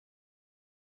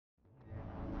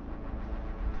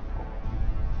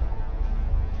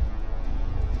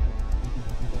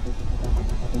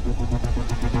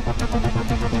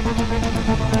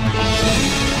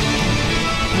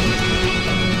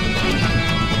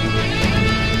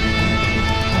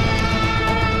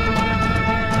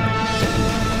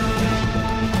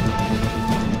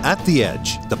At the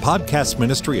Edge, the podcast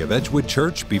ministry of Edgewood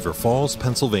Church, Beaver Falls,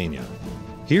 Pennsylvania.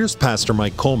 Here's Pastor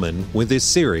Mike Coleman with his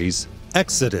series,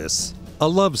 Exodus, a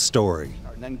love story.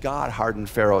 And then God hardened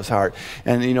Pharaoh's heart.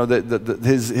 And, you know,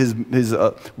 his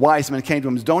wise men came to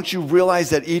him, don't you realize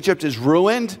that Egypt is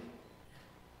ruined?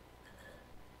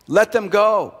 Let them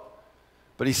go.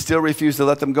 But he still refused to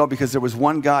let them go because there was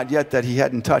one God yet that he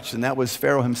hadn't touched, and that was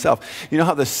Pharaoh himself. You know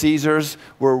how the Caesars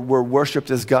were worshipped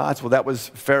as gods? Well,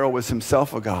 Pharaoh was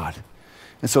himself a god.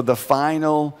 And so the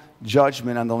final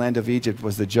judgment on the land of Egypt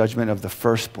was the judgment of the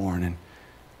firstborn.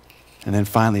 And then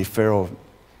finally Pharaoh,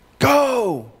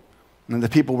 go! And the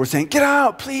people were saying, get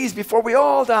out, please, before we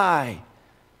all die.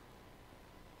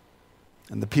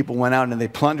 And the people went out and they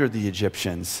plundered the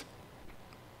Egyptians.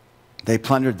 They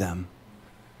plundered them.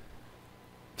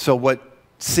 So what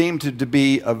seemed to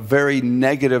be a very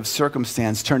negative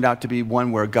circumstance turned out to be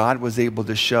one where God was able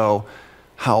to show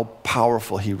how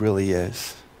powerful he really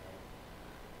is.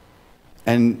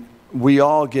 And we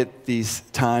all get these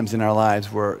times in our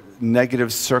lives where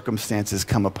negative circumstances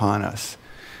come upon us.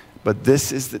 But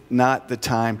this is not the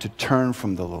time to turn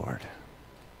from the Lord.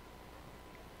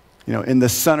 You know, in the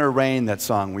sun or rain, that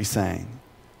song we sang,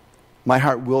 my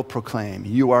heart will proclaim,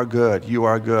 you are good, you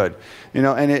are good. You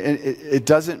know, and it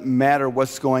doesn't matter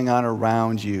what's going on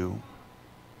around you.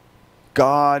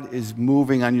 God is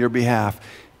moving on your behalf.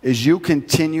 As you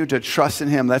continue to trust in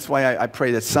him, that's why I pray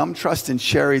that some trust in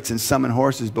chariots and some in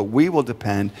horses, but we will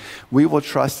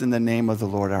trust in the name of the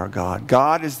Lord our God.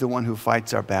 God is the one who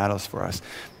fights our battles for us,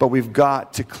 but we've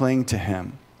got to cling to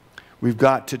him. We've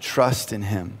got to trust in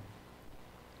him.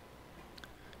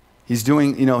 He's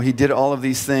doing, you know, he did all of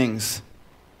these things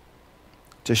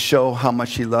to show how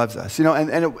much he loves us. You know,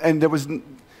 and there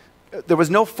was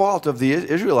no fault of the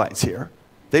Israelites here.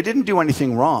 They didn't do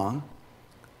anything wrong.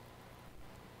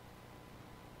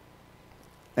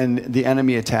 And the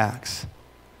enemy attacks.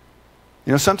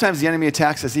 You know, sometimes the enemy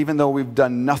attacks us even though we've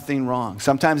done nothing wrong.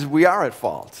 Sometimes we are at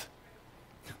fault.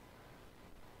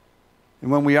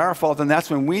 And when we are at fault, then that's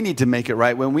when we need to make it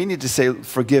right, when we need to say,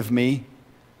 forgive me.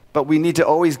 But we need to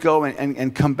always go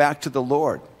and come back to the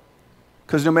Lord.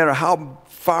 Because no matter how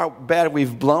far bad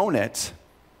we've blown it,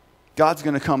 God's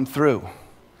going to come through.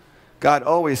 God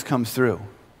always comes through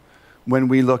when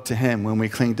we look to him, when we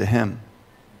cling to him.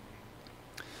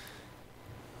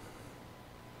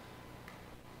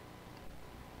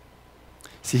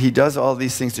 See, he does all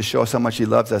these things to show us how much he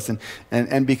loves us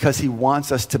and because he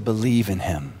wants us to believe in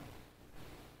him.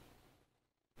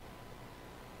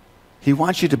 He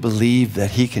wants you to believe that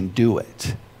he can do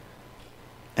it.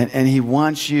 And he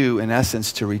wants you, in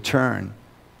essence, to return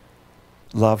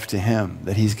love to him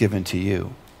that he's given to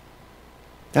you.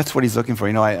 That's what he's looking for.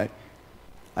 You know, I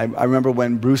remember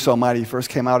when Bruce Almighty first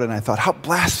came out, and I thought, how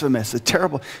blasphemous,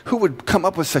 terrible. Who would come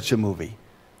up with such a movie?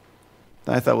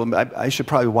 And I thought, well, I should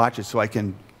probably watch it so I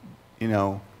can, you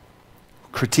know,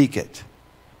 critique it.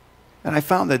 And I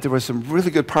found that there were some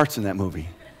really good parts in that movie.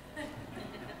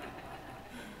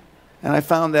 And I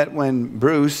found that when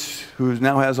Bruce, who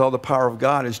now has all the power of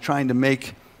God, is trying to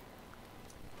make,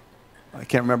 I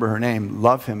can't remember her name,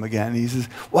 love him again, he says,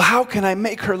 well, how can I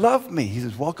make her love me? He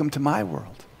says, welcome to my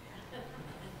world.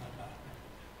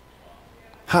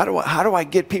 How do I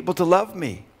get people to love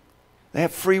me? They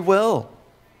have free will.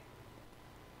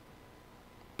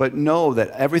 But know that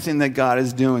everything that God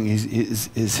is doing,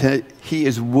 he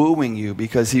is wooing you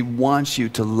because he wants you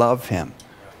to love him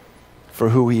for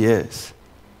who he is.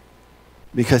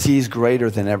 Because he's greater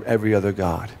than every other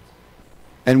God.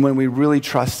 And when we really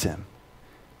trust him,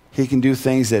 he can do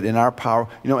things that in our power,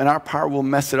 you know, in our power we'll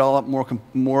mess it all up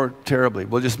more terribly.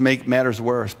 We'll just make matters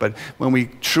worse. But when we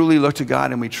truly look to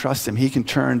God and we trust him, he can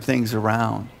turn things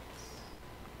around.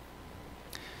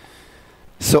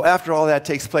 So after all that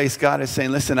takes place, God is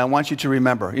saying, listen, I want you to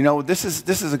remember. You know, this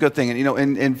is a good thing. And, you know,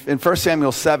 in 1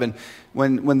 Samuel 7,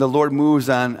 when the Lord moves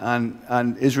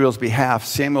on Israel's behalf,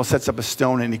 Samuel sets up a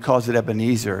stone and he calls it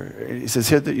Ebenezer. He says,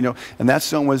 you know, and that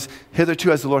stone was, hitherto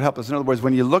has the Lord helped us. In other words,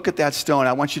 when you look at that stone,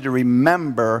 I want you to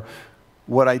remember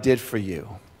what I did for you.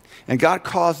 And God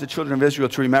caused the children of Israel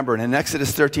to remember. And in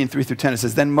Exodus 13, 3-10, it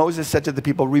says, then Moses said to the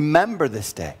people, remember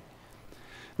this day.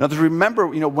 Now,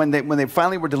 remember, you know, when they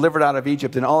finally were delivered out of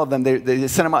Egypt, and all of them, they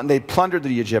sent them out and they plundered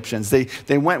the Egyptians.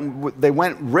 They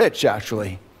went rich,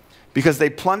 actually, because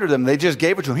they plundered them. They just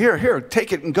gave it to them. Here,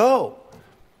 take it and go.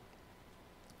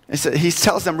 And so he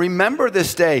tells them, remember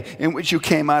this day in which you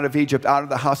came out of Egypt, out of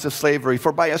the house of slavery.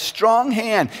 For by a strong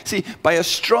hand, by a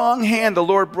strong hand, the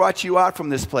Lord brought you out from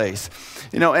this place.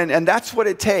 You know, and that's what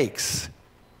it takes.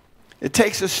 It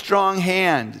takes a strong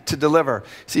hand to deliver.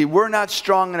 See, we're not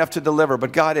strong enough to deliver,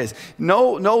 but God is.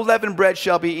 No leavened bread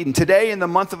shall be eaten. Today, in the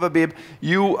month of Abib,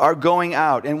 you are going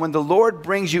out. And when the Lord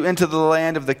brings you into the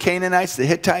land of the Canaanites, the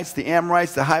Hittites, the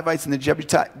Amorites, the Hivites, and the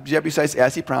Jebusites,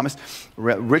 as he promised,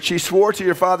 which he swore to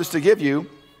your fathers to give you,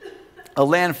 a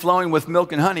land flowing with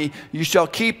milk and honey, you shall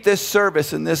keep this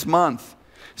service in this month.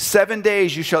 7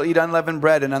 days you shall eat unleavened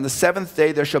bread, and on the seventh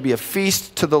day there shall be a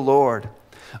feast to the Lord.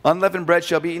 Unleavened bread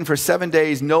shall be eaten for 7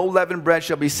 days. No leavened bread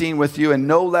shall be seen with you, and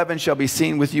no leaven shall be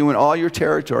seen with you in all your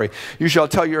territory. You shall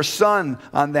tell your son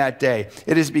on that day,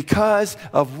 it is because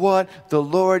of what the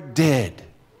Lord did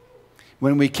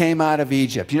when we came out of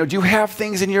Egypt. You know, do you have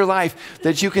things in your life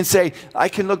that you can say, I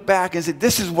can look back and say,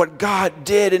 this is what God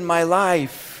did in my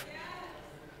life.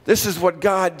 This is what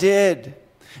God did.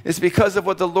 It's because of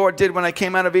what the Lord did when I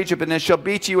came out of Egypt. And it shall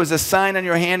be to you as a sign on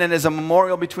your hand and as a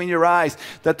memorial between your eyes,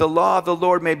 that the law of the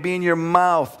Lord may be in your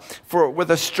mouth. For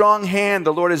with a strong hand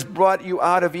the Lord has brought you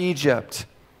out of Egypt.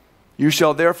 You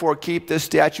shall therefore keep this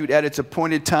statute at its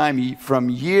appointed time from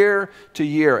year to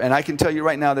year. And I can tell you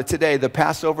right now that today the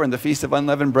Passover and the Feast of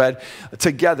Unleavened Bread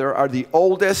together are the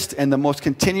oldest and the most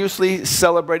continuously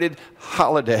celebrated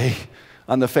holiday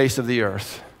on the face of the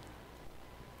earth.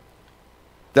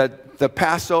 That the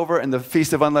Passover and the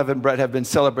Feast of Unleavened Bread have been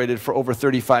celebrated for over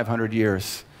 3,500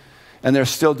 years. And they're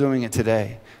still doing it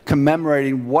today,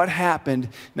 commemorating what happened.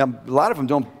 Now, a lot of them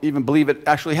don't even believe it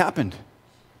actually happened,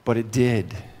 but it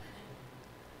did.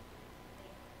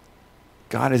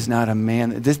 God is not a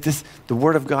man. The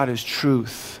Word of God is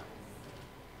truth.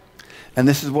 And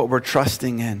this is what we're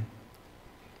trusting in.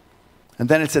 And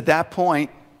then it's at that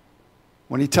point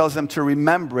when he tells them to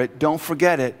remember it, don't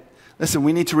forget it. Listen,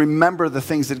 we need to remember the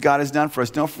things that God has done for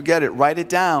us. Don't forget it. Write it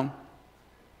down.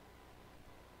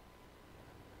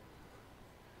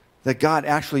 That God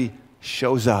actually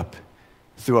shows up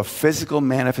through a physical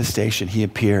manifestation. He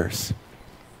appears.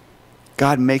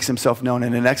 God makes himself known.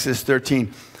 And in Exodus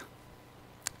 13,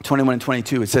 21 and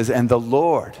 22, it says, and the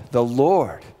Lord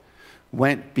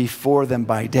went before them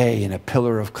by day in a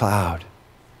pillar of cloud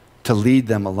to lead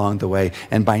them along the way,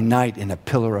 and by night in a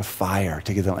pillar of fire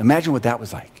to give them. Imagine what that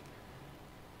was like.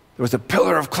 There was a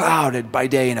pillar of cloud by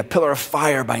day and a pillar of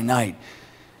fire by night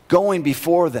going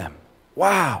before them.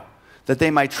 Wow. That they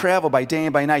might travel by day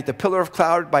and by night. The pillar of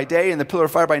cloud by day and the pillar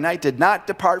of fire by night did not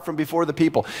depart from before the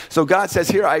people. So God says,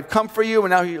 here, I've come for you,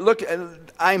 and now look,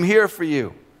 I'm here for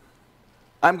you.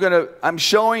 I'm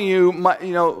showing you,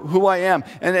 who I am.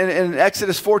 And in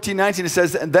Exodus 14:19 it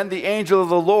says, and then the angel of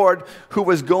the Lord who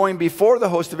was going before the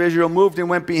host of Israel moved and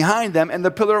went behind them, and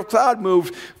the pillar of cloud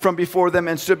moved from before them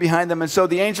and stood behind them. And so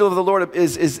the angel of the Lord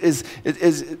is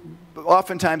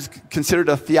oftentimes considered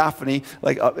a theophany,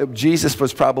 like Jesus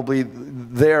was probably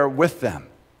there with them.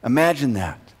 Imagine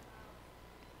that.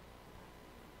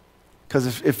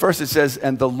 Because at first it says,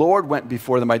 and the Lord went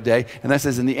before them by day, and that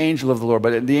says, and the angel of the Lord.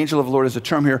 But the angel of the Lord is a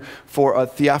term here for a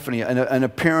theophany, an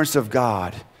appearance of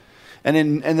God. And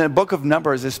in the book of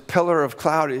Numbers, this pillar of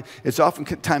cloud, it's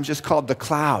oftentimes just called the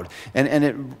cloud. And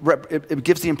it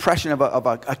gives the impression of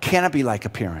a canopy-like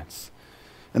appearance.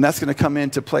 And that's going to come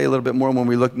into play a little bit more when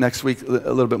we look next week a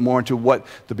little bit more into what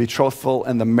the betrothal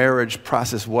and the marriage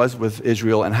process was with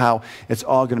Israel and how it's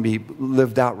all going to be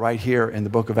lived out right here in the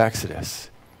book of Exodus.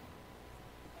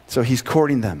 So he's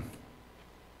courting them.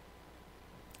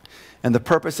 And the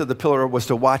purpose of the pillar was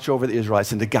to watch over the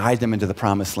Israelites and to guide them into the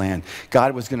promised land.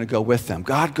 God was going to go with them.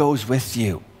 God goes with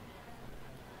you.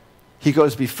 He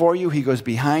goes before you. He goes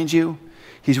behind you.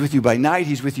 He's with you by night.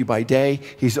 He's with you by day.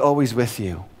 He's always with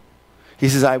you. He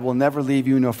says, I will never leave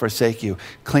you nor forsake you.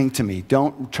 Cling to me.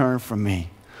 Don't turn from me.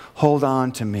 Hold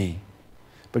on to me.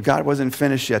 But God wasn't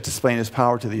finished yet displaying his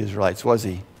power to the Israelites, was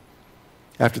he?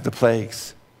 After the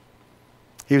plagues.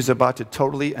 He was about to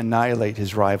totally annihilate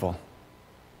his rival.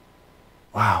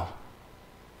 Wow.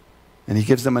 And he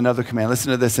gives them another command.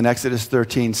 Listen to this in Exodus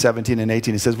 13, 17, and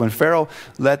 18. It says, when Pharaoh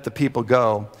let the people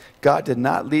go, God did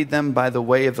not lead them by the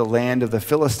way of the land of the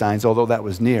Philistines, although that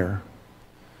was near.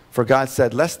 For God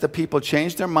said, lest the people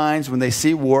change their minds when they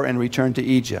see war and return to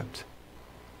Egypt.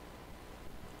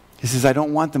 He says, I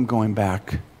don't want them going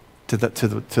back to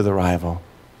the rival.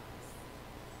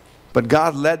 But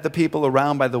God led the people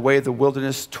around by the way of the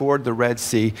wilderness toward the Red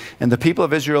Sea. And the people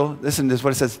of Israel, listen, this is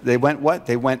what it says. They went what?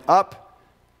 They went up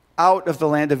out of the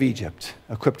land of Egypt,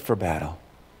 equipped for battle.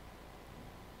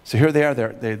 So here they are.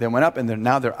 They went up, and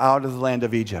now they're out of the land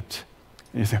of Egypt.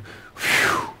 And you think,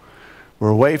 whew, we're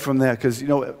away from that. Because,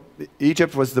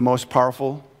 Egypt was the most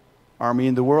powerful army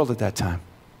in the world at that time.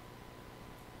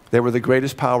 They were the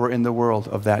greatest power in the world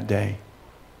of that day.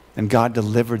 And God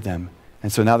delivered them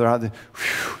And so now they're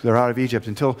out of Egypt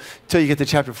until you get to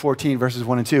chapter 14, verses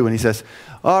 1 and 2. And he says,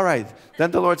 all right, then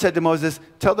the Lord said to Moses,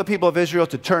 tell the people of Israel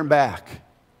to turn back.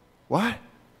 What?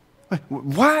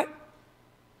 What?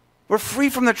 We're free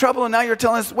from the trouble, and now you're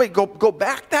telling us, wait, go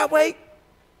back that way?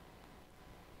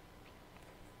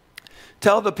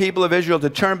 Tell the people of Israel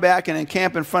to turn back and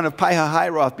encamp in front of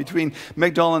Pi-hahiroth, between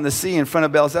Migdol and the sea, in front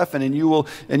of Baal-zephon, and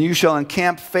you shall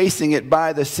encamp facing it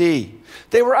by the sea.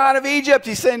 They were out of Egypt.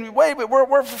 He's saying, wait, but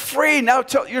we're free. Now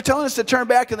you're telling us to turn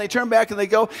back, and they turn back, and they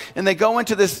go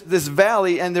into this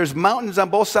valley, and there's mountains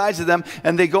on both sides of them,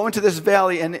 and they go into this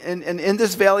valley, and in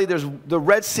this valley, there's the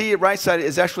Red Sea. Right side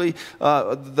is actually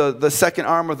the second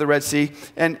arm of the Red Sea,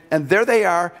 and there they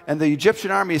are, and the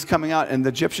Egyptian army is coming out, and the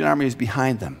Egyptian army is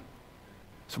behind them.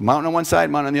 So mountain on one side,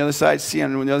 mountain on the other side, sea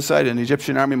on the other side, and the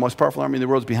Egyptian army, most powerful army in the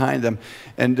world, is behind them,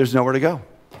 and there's nowhere to go.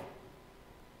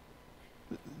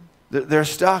 They're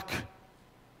stuck.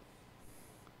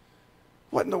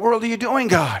 What in the world are you doing,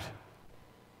 God?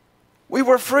 We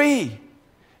were free,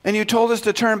 and you told us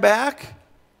to turn back?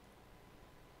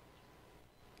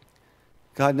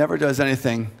 God never does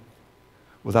anything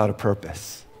without a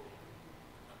purpose.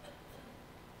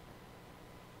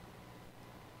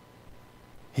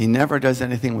 He never does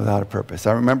anything without a purpose.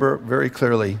 I remember very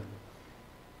clearly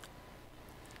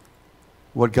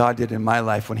what God did in my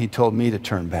life when he told me to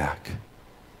turn back.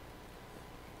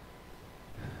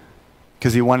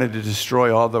 Because he wanted to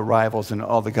destroy all the rivals and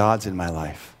all the gods in my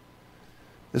life.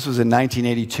 This was in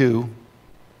 1982.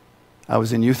 I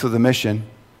was in Youth of the Mission.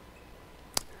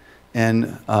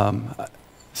 And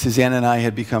Suzanne and I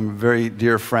had become very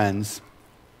dear friends.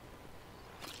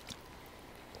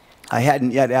 I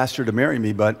hadn't yet asked her to marry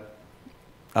me, but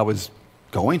I was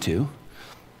going to.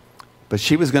 But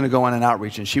she was going to go on an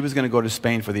outreach, and she was going to go to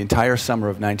Spain for the entire summer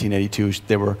of 1982.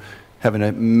 They were having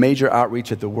a major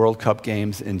outreach at the World Cup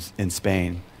games in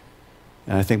Spain.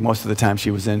 And I think most of the time she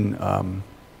was in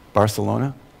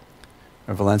Barcelona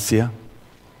or Valencia.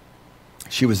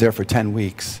 She was there for 10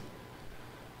 weeks.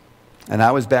 And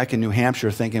I was back in New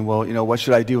Hampshire thinking, well, what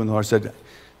should I do? And the Lord said,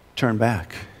 turn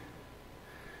back.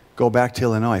 Go back to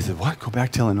Illinois. I said, what? Go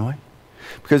back to Illinois?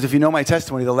 Because if you know my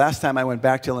testimony, the last time I went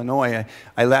back to Illinois,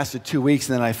 I lasted 2 weeks,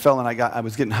 and then I fell, and I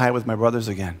was getting high with my brothers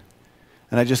again.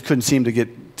 And I just couldn't seem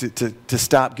to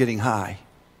stop getting high.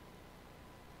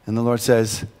 And the Lord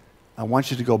says, I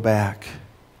want you to go back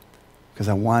because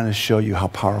I want to show you how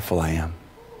powerful I am.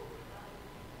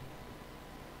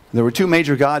 There were two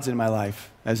major gods in my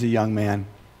life as a young man.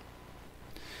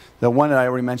 The one that I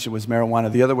already mentioned was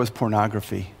marijuana. The other was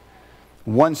pornography.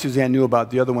 One Suzanne knew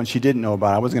about, the other one she didn't know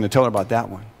about. I wasn't going to tell her about that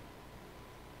one.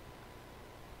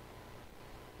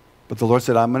 But the Lord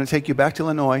said, I'm going to take you back to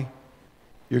Illinois.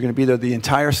 You're going to be there the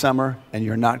entire summer, and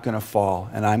you're not going to fall.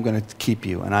 And I'm going to keep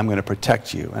you, and I'm going to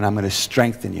protect you, and I'm going to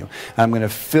strengthen you. And I'm going to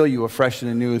fill you afresh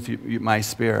and anew with my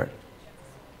Spirit.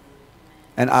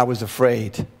 And I was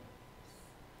afraid.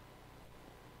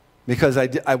 Because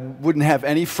I wouldn't have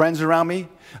any friends around me.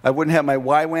 I wouldn't have my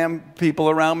YWAM people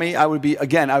around me. I would be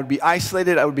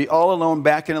isolated. I would be all alone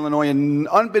back in Illinois. And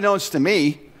unbeknownst to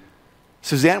me,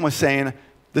 Suzanne was saying,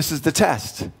 this is the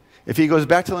test. If he goes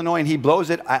back to Illinois and he blows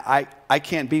it, I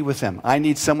can't be with him. I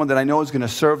need someone that I know is going to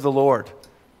serve the Lord.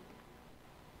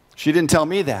 She didn't tell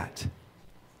me that.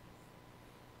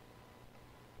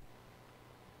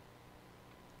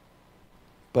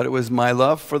 But it was my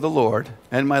love for the Lord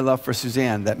and my love for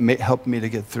Suzanne that helped me to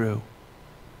get through.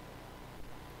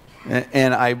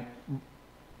 And I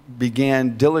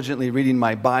began diligently reading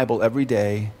my Bible every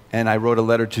day, and I wrote a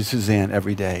letter to Suzanne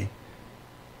every day.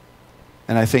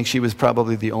 And I think she was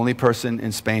probably the only person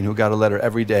in Spain who got a letter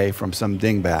every day from some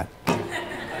dingbat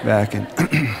back in.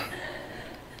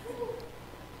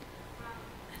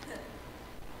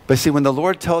 But see, when the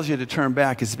Lord tells you to turn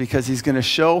back, it's because he's going to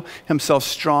show himself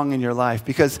strong in your life.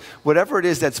 Because whatever it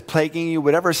is that's plaguing you,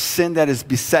 whatever sin that is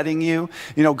besetting you,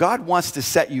 God wants to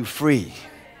set you free.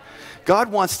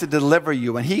 God wants to deliver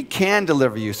you, and he can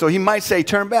deliver you. So he might say,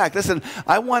 turn back. Listen,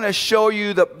 I want to show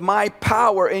you my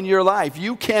power in your life.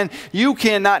 You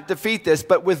cannot defeat this,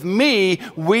 but with me,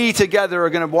 we together are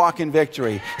going to walk in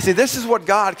victory. See, this is what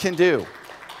God can do.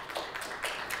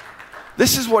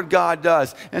 This is what God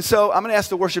does. And so I'm going to ask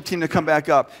the worship team to come back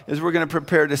up as we're going to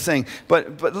prepare to sing.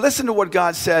 But listen to what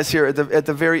God says here at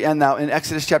the very end now in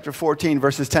Exodus chapter 14,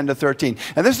 verses 10 to 13.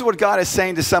 And this is what God is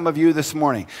saying to some of you this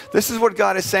morning. This is what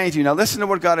God is saying to you. Now listen to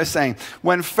what God is saying.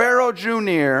 When Pharaoh drew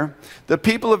near, the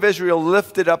people of Israel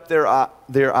lifted up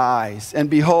their eyes. And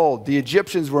behold, the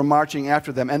Egyptians were marching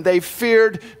after them. And they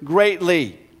feared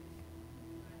greatly.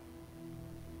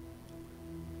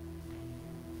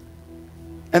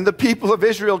 And the people of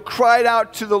Israel cried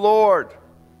out to the Lord.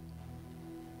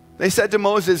 They said to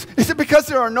Moses, "Is it because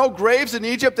there are no graves in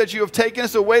Egypt that you have taken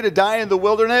us away to die in the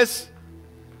wilderness?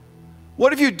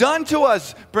 What have you done to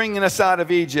us, bringing us out of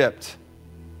Egypt?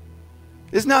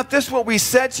 Is not this what we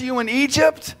said to you in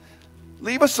Egypt?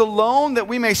 Leave us alone that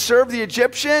we may serve the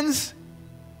Egyptians?"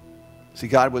 See,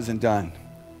 God wasn't done.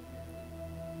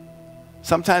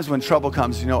 Sometimes when trouble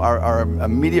comes, our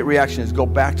immediate reaction is go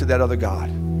back to that other God.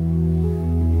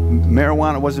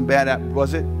 Marijuana wasn't bad,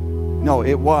 was it? No,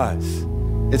 it was.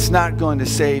 It's not going to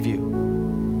save you.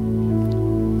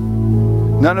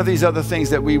 None of these other things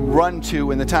that we run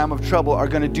to in the time of trouble are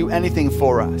going to do anything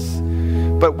for us.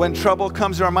 But when trouble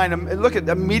comes to our mind, look at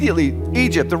immediately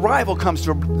Egypt, the rival comes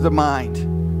to the mind.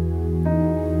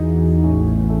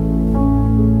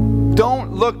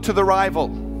 Don't look to the rival.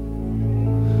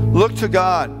 Look to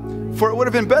God. For it would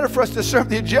have been better for us to serve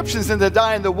the Egyptians than to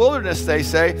die in the wilderness, they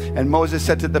say. And Moses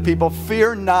said to the people,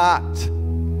 "Fear not.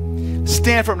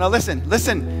 Stand firm." Now listen,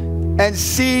 and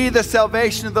see the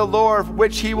salvation of the Lord,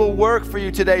 which he will work for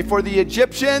you today. For the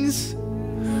Egyptians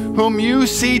whom you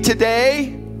see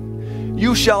today,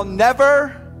 you shall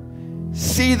never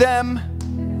see them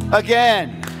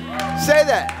again. Say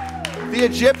that. The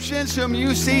Egyptians whom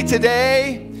you see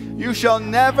today, you shall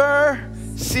never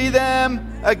see them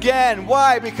again.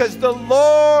 Why? Because the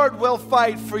Lord will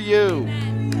fight for you.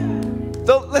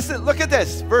 Listen, look at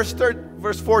this. Verse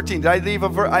 14. Did I leave a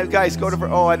verse? Guys, go to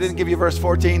I didn't give you verse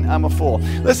 14. I'm a fool.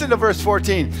 Listen to verse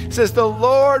 14. It says, the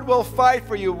Lord will fight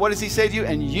for you. What does he say to you?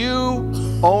 And you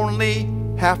only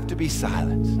have to be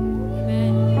silent.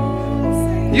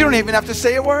 You don't even have to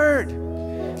say a word.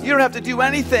 You don't have to do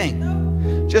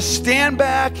anything. Just stand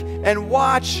back and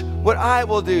watch what I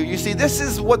will do. You see, this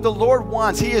is what the Lord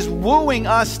wants. He is wooing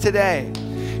us today.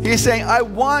 He's saying, I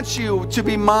want you to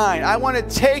be mine. I want to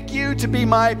take you to be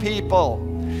my people.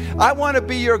 I want to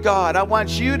be your God. I want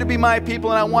you to be my people,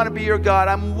 and I want to be your God.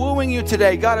 I'm wooing you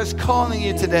today. God is calling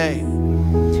you today.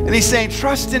 And he's saying,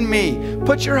 trust in me.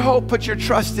 Put your hope, put your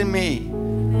trust in me.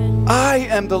 I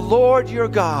am the Lord your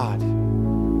God,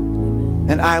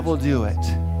 and I will do it.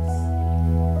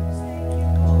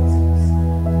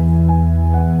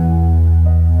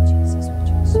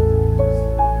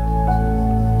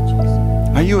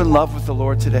 Are you in love with the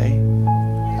Lord today?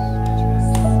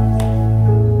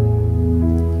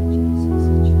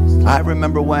 I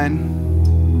remember when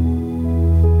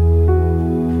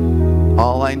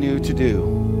all I knew to do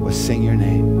was sing your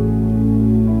name.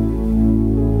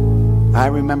 I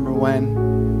remember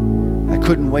when I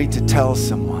couldn't wait to tell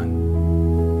someone.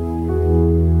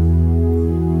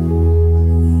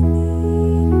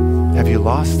 Have you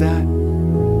lost that?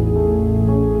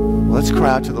 Well, let's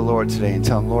cry out to the Lord today and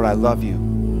tell him, Lord, I love you.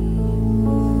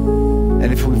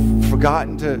 And if we've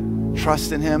forgotten to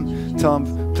trust in him, tell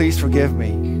him, please forgive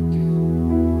me.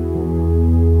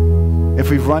 If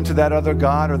we've run to that other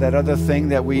God or that other thing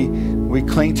that we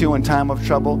cling to in time of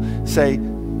trouble, say,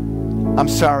 I'm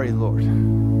sorry, Lord.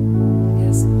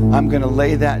 Yes. I'm going to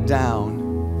lay that down,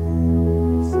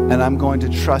 and I'm going to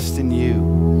trust in you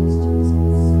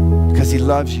because he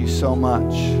loves you so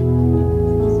much.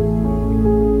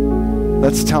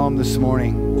 Let's tell him this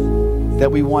morning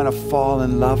that we want to fall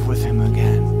in love with him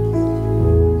again.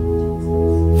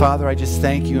 Father, I just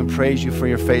thank you and praise you for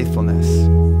your faithfulness.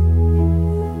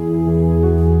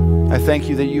 I thank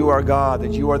you that you are God,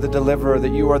 that you are the deliverer,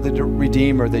 that you are the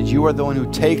redeemer, that you are the one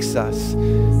who takes us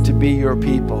to be your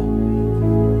people.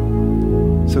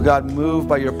 So God, move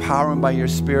by your power and by your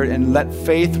spirit, and let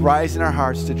faith rise in our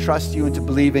hearts to trust you and to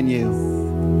believe in you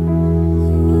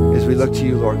as we look to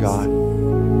you, Lord God.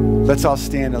 Let's all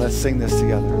stand and let's sing this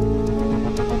together.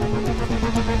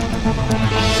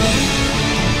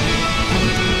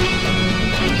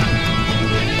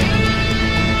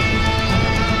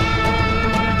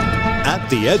 At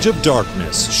the Edge of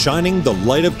Darkness, shining the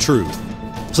light of truth.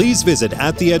 Please visit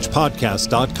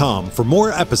attheedgepodcast.com for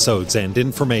more episodes and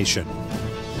information.